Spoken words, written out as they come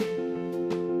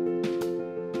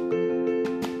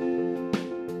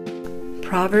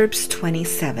Proverbs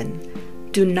 27.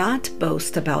 Do not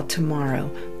boast about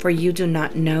tomorrow, for you do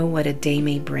not know what a day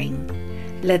may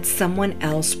bring. Let someone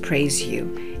else praise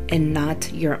you, and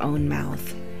not your own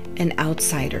mouth, an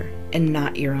outsider, and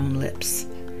not your own lips.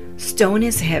 Stone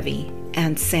is heavy,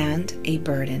 and sand a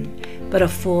burden, but a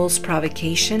fool's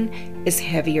provocation is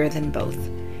heavier than both.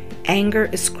 Anger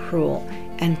is cruel,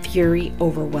 and fury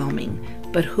overwhelming,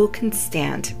 but who can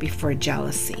stand before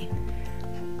jealousy?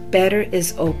 Better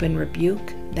is open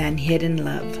rebuke than hidden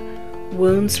love.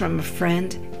 Wounds from a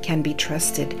friend can be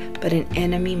trusted, but an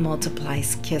enemy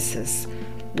multiplies kisses.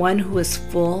 One who is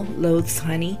full loathes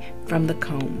honey from the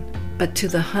comb, but to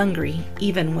the hungry,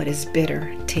 even what is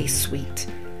bitter tastes sweet.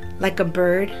 Like a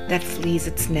bird that flees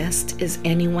its nest is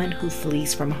anyone who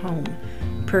flees from home.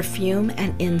 Perfume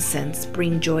and incense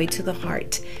bring joy to the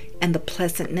heart, and the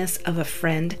pleasantness of a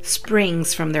friend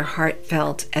springs from their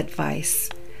heartfelt advice.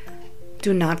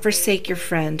 Do not forsake your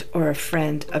friend or a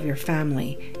friend of your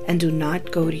family, and do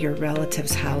not go to your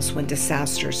relative's house when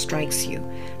disaster strikes you.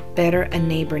 Better a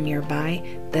neighbor nearby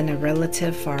than a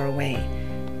relative far away.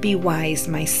 Be wise,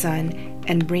 my son,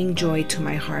 and bring joy to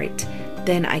my heart.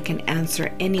 Then I can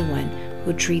answer anyone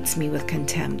who treats me with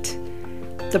contempt.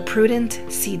 The prudent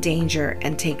see danger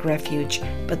and take refuge,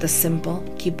 but the simple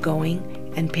keep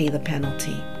going and pay the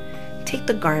penalty. Take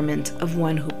the garment of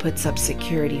one who puts up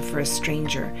security for a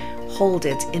stranger. Hold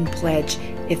it in pledge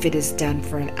if it is done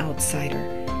for an outsider.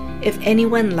 If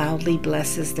anyone loudly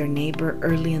blesses their neighbor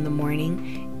early in the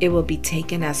morning, it will be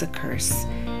taken as a curse.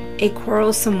 A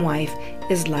quarrelsome wife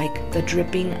is like the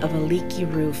dripping of a leaky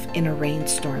roof in a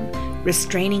rainstorm.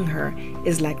 Restraining her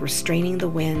is like restraining the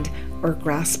wind or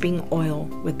grasping oil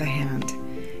with the hand.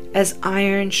 As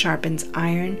iron sharpens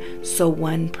iron, so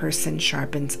one person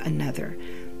sharpens another.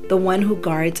 The one who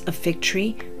guards a fig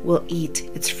tree will eat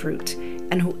its fruit,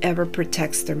 and whoever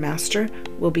protects their master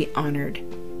will be honored.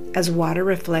 As water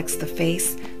reflects the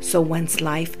face, so one's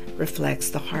life reflects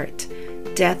the heart.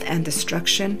 Death and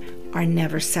destruction are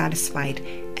never satisfied,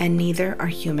 and neither are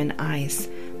human eyes.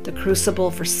 The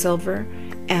crucible for silver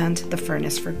and the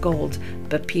furnace for gold,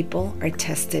 but people are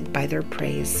tested by their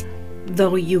praise.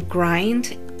 Though you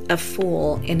grind a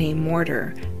fool in a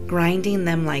mortar, grinding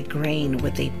them like grain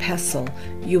with a pestle,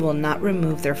 you will not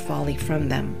remove their folly from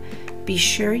them. Be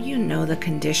sure you know the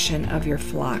condition of your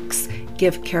flocks.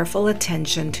 Give careful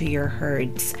attention to your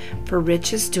herds, for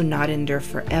riches do not endure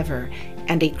forever,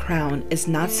 and a crown is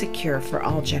not secure for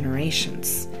all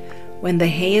generations. When the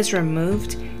hay is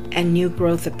removed and new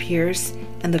growth appears,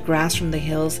 and the grass from the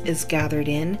hills is gathered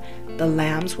in, the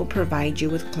lambs will provide you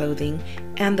with clothing,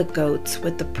 and the goats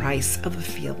with the price of a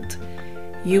field.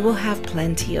 You will have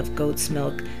plenty of goat's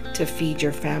milk to feed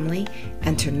your family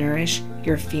and to nourish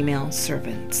your female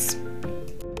servants.